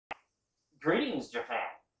Greetings, Japan.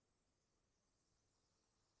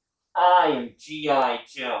 I am G.I.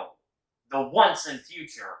 Joe, the once and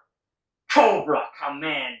future Cobra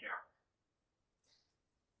Commander.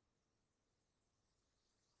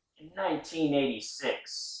 In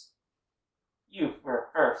 1986, you were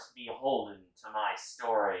first beholden to my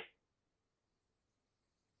story.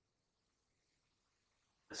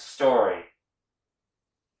 The story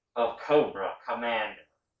of Cobra Commander,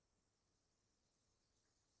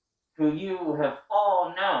 who you have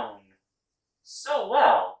all known so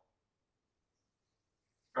well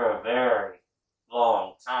for a very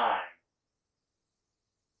long time.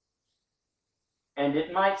 And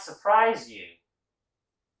it might surprise you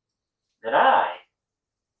that I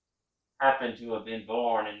happen to have been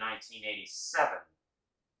born in 1987.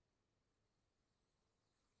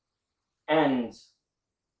 And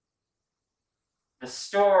the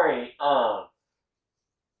story of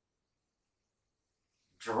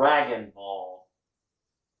Dragon Ball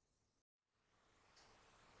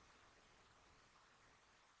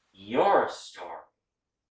your story.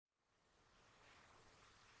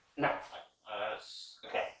 No,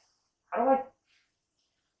 okay. How do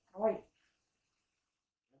I make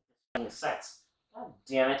this sense? God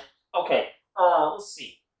damn it. Okay, let's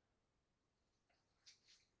see.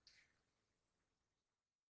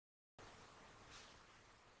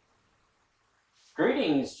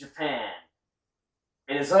 Greetings, Japan.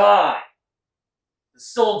 It is I, the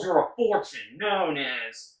soldier of fortune known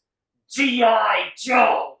as G.I.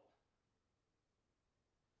 Joe.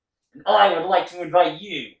 And I would like to invite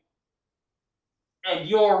you and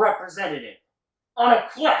your representative on a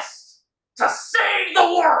quest to save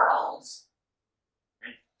the world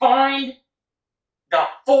and find the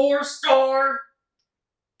 4-star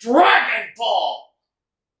Dragon Ball.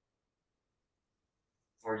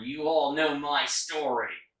 For you all know my story.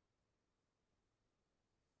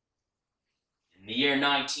 In the year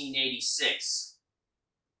 1986,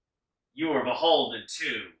 you were beholden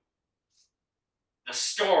to the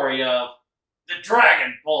story of the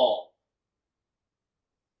Dragon Ball.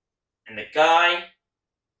 And the guy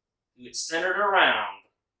who it centered around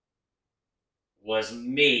was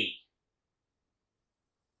me,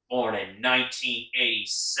 born in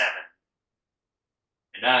 1987.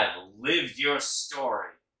 And I've lived your story.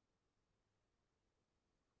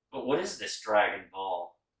 But what is this Dragon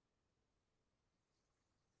Ball?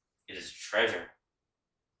 It is a treasure,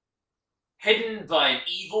 hidden by an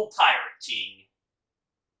evil pirate king,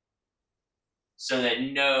 so that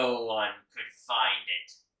no one could find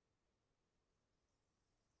it.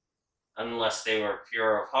 Unless they were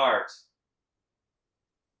pure of heart,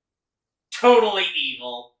 totally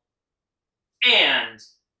evil, and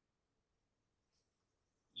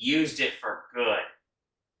used it for good.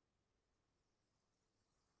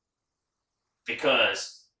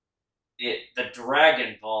 Because the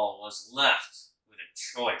Dragon Ball was left with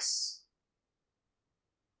a choice.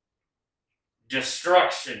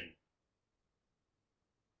 Destruction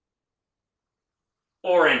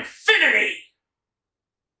or infinity.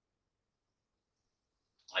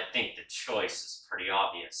 I think the choice is pretty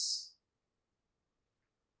obvious.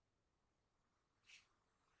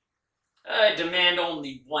 I demand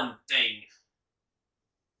only one thing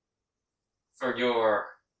for your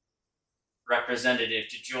representative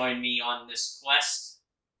to join me on this quest.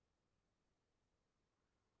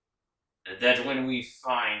 That when we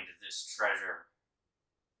find this treasure,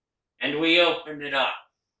 and we open it up,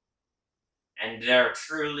 and there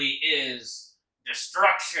truly is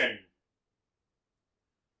destruction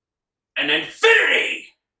and infinity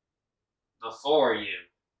before you,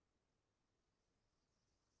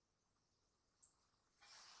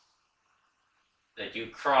 that you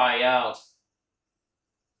cry out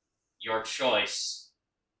your choice,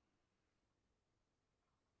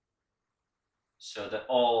 so that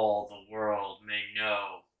all the world may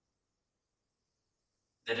know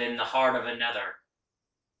that in the heart of another,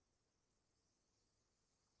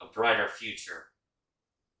 a brighter future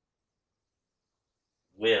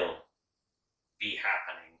will be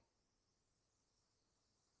happening.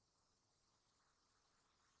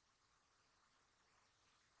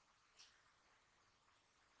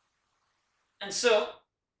 And so,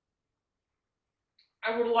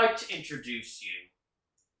 I would like to introduce you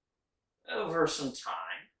over some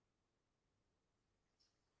time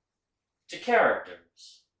to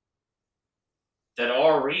characters that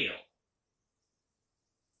are real.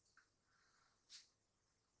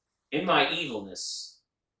 In my evilness,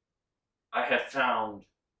 I have found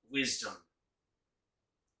wisdom.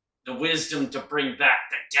 The wisdom to bring back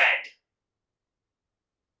the dead.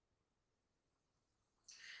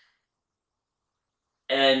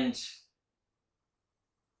 And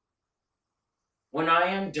when I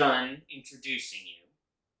am done introducing you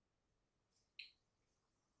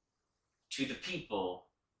to the people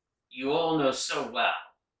you all know so well,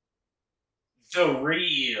 the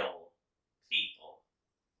real people,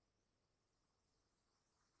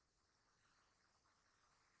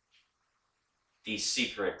 these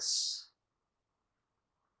secrets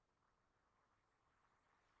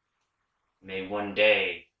may one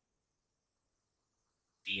day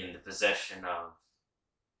be in the possession of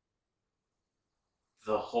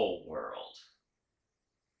the whole world.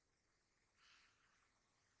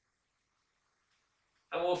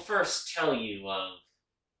 I will first tell you of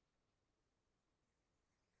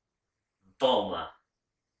Bulma.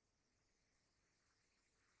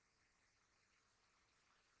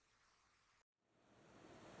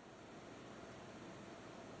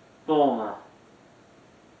 Bulma.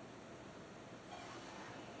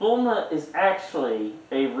 Bulma is actually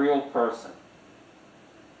a real person.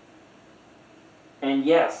 And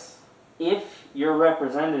yes, if your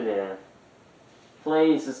representative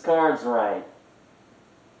plays his cards right,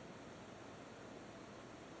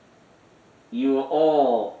 you will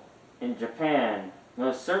all in Japan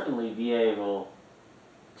most certainly be able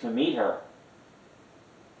to meet her.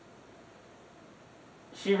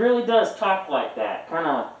 She really does talk like that, kind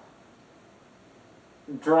of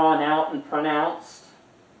drawn out and pronounced.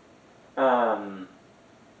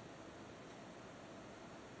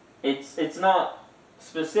 It's not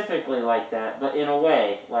specifically like that, but in a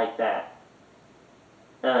way like that.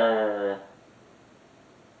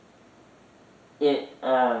 It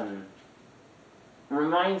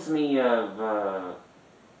reminds me of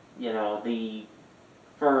the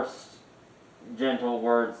first gentle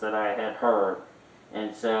words that I had heard,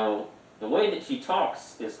 and so the way that she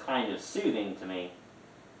talks is kind of soothing to me,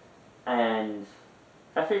 and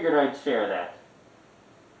I figured I'd share that.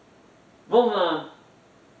 Bulma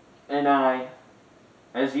and I,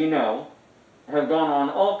 as you know, have gone on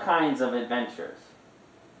all kinds of adventures.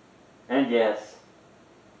 And yes,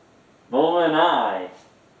 Bulma and I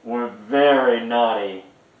were very naughty.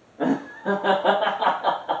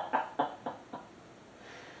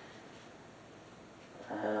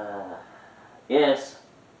 Yes,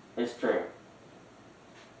 it's true.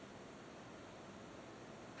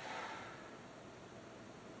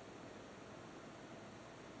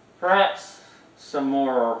 Perhaps some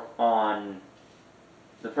more on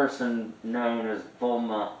the person known as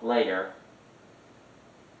Bulma later.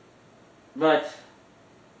 But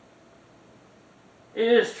it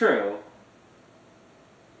is true.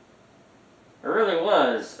 I really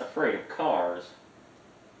was afraid of cars.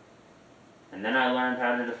 And then I learned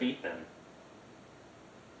how to defeat them.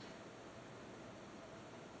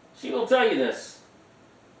 She will tell you this,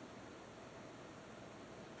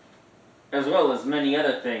 as well as many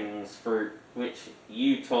other things for which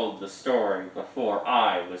you told the story before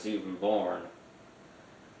I was even born.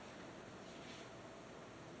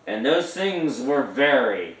 And those things were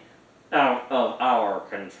very out of our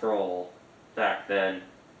control back then,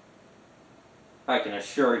 I can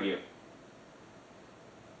assure you.